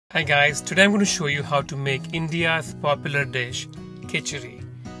Hi guys, today I'm going to show you how to make India's popular dish, Kitchari.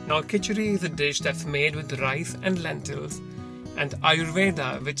 Now Kitchari is a dish that's made with rice and lentils, and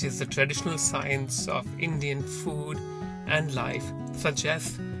Ayurveda, which is the traditional science of Indian food and life,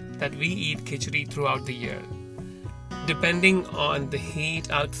 suggests that we eat Kitchari throughout the year. Depending on the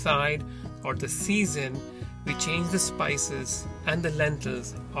heat outside or the season, we change the spices and the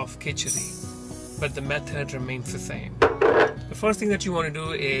lentils of Kitchari, but the method remains the same. The first thing that you want to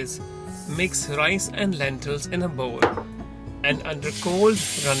do is mix rice and lentils in a bowl, and under cold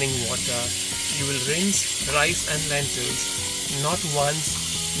running water you will rinse rice and lentils not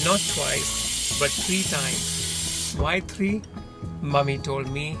once, not twice, but 3 times. Why 3? Mummy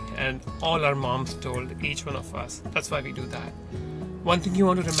told me, and all our moms told each one of us. That's why we do that. One thing you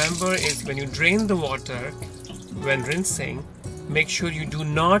want to remember is when you drain the water, when rinsing, make sure you do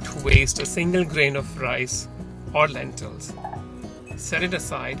not waste a single grain of rice or lentils. Set it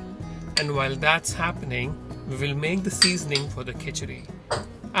aside, and while that's happening, we will make the seasoning for the Kitchari.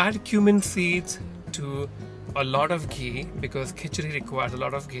 Add cumin seeds to a lot of ghee, because Kitchari requires a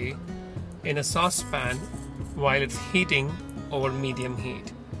lot of ghee, in a saucepan while it's heating over medium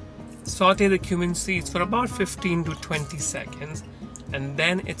heat. Saute the cumin seeds for about 15 to 20 seconds, and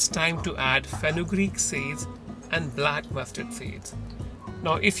then it's time to add fenugreek seeds and black mustard seeds.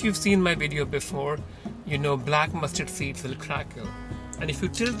 Now if you've seen my video before, you know black mustard seeds will crackle, and if you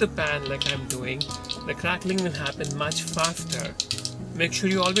tilt the pan like I'm doing, the crackling will happen much faster. Make sure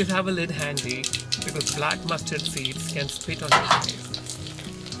you always have a lid handy, because black mustard seeds can spit on your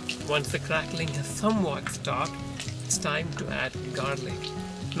face. Once the crackling has somewhat stopped, it's time to add garlic.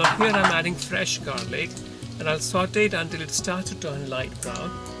 Now here I'm adding fresh garlic, and I'll saute it until it starts to turn light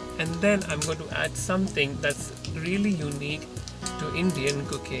brown, and then I'm going to add something that's really unique to Indian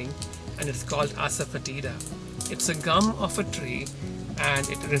cooking, and it's called asafoetida. It's a gum of a tree, and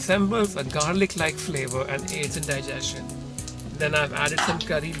it resembles a garlic-like flavor and aids in digestion. Then I've added some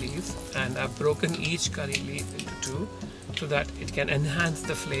curry leaves, and I've broken each curry leaf into 2 so that it can enhance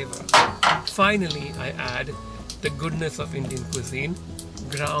the flavor. Finally, I add the goodness of Indian cuisine,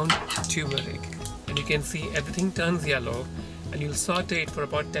 ground turmeric, and you can see everything turns yellow, and you'll saute it for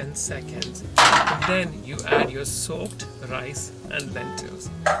about 10 seconds, and then you add your soaked rice and lentils.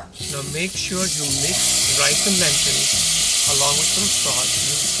 Now make sure you mix rice and lentils along with some salt.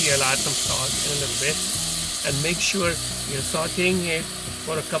 You'll see I'll add some salt in a little bit, and make sure you're sauteing it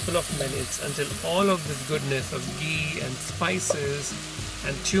for a couple of minutes until all of this goodness of ghee and spices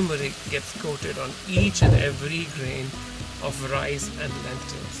and turmeric gets coated on each and every grain of rice and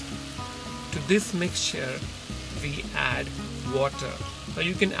lentils. To this mixture we add water. Now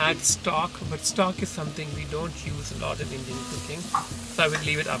you can add stock, but stock is something we don't use a lot in Indian cooking, so I will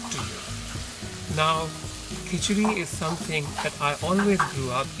leave it up to you. Now Kitchari is something that I always grew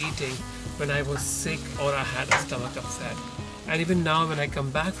up eating when I was sick or I had a stomach upset. And even now when I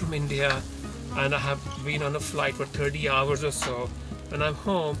come back from India and I have been on a flight for 30 hours or so, when I'm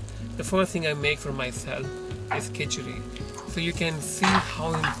home, the first thing I make for myself is Kitchari. So you can see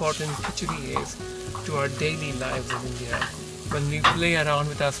how important Kitchari is to our daily lives in India. When we play around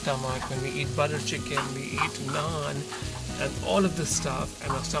with our stomach, when we eat butter chicken, we eat naan, and all of this stuff,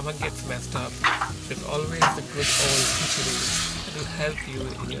 and our stomach gets messed up, there's always the good old Kitchari that will help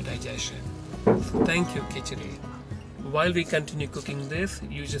you in your digestion. So thank you, Kitchari. While we continue cooking this,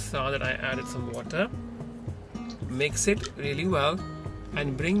 you just saw that I added some water. Mix it really well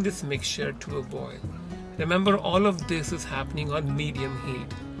and bring this mixture to a boil. Remember, all of this is happening on medium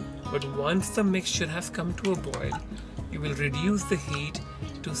heat, but once the mixture has come to a boil, you will reduce the heat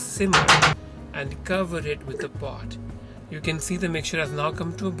to simmer and cover it with a pot. You can see the mixture has now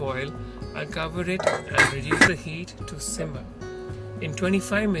come to a boil. I'll cover it and reduce the heat to simmer. In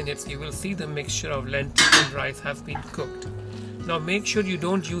 25 minutes you will see the mixture of lentils and rice has been cooked. Now make sure you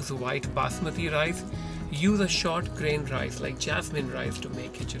don't use white basmati rice. Use a short grain rice like jasmine rice to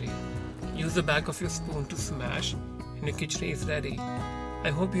make Kitchari. Use the back of your spoon to smash, and your Kitchari is ready. I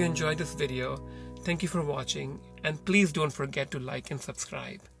hope you enjoyed this video. Thank you for watching, and please don't forget to like and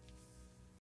subscribe.